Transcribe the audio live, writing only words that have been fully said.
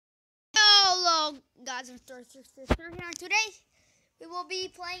Hello, guys, I'm Sister here, and today we will be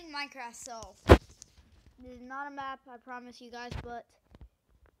playing Minecraft. So, this is not a map, I promise you guys, but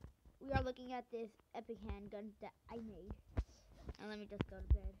we are looking at this epic handgun that I made. And let me just go to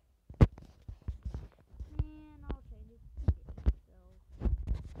bed. And I'll change it today.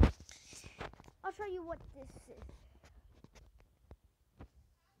 So, I'll show you what this is.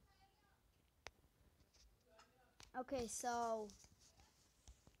 Okay, so...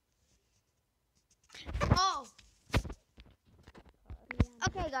 Oh!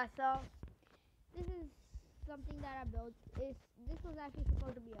 Okay, guys, so this is something that I built. This was actually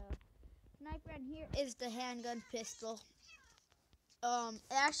supposed to be a sniper, and here is the handgun pistol. It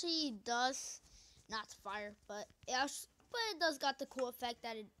actually does not fire, but it does got the cool effect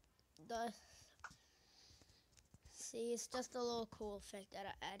that it does. See, it's just a little cool effect that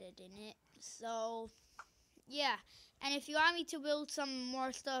I added in it. So, yeah. And if you want me to build some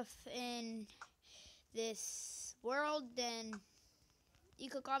more stuff in this world, then you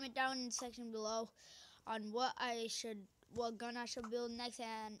could comment down in the section below on what gun I should build next,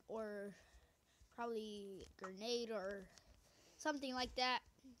 and or probably grenade or something like that.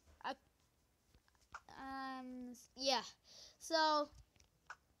 Yeah. So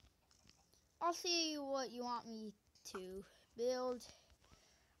I'll see what you want me to build.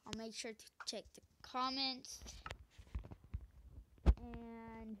 I'll make sure to check the comments,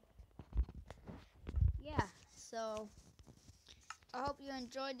 and yeah. So I hope you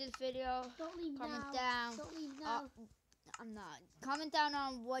enjoyed this video. Don't leave Comment now. down. Don't leave now. I'm not. Comment down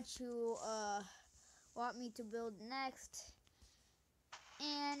on what you want me to build next.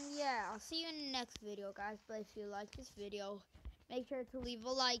 And yeah, I'll see you in the next video, guys. But if you like this video, make sure to leave a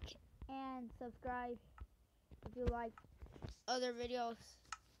like and subscribe. If you like other videos,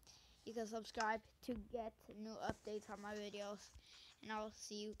 you can subscribe to get new updates on my videos. And I'll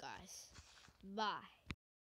see you guys. Bye.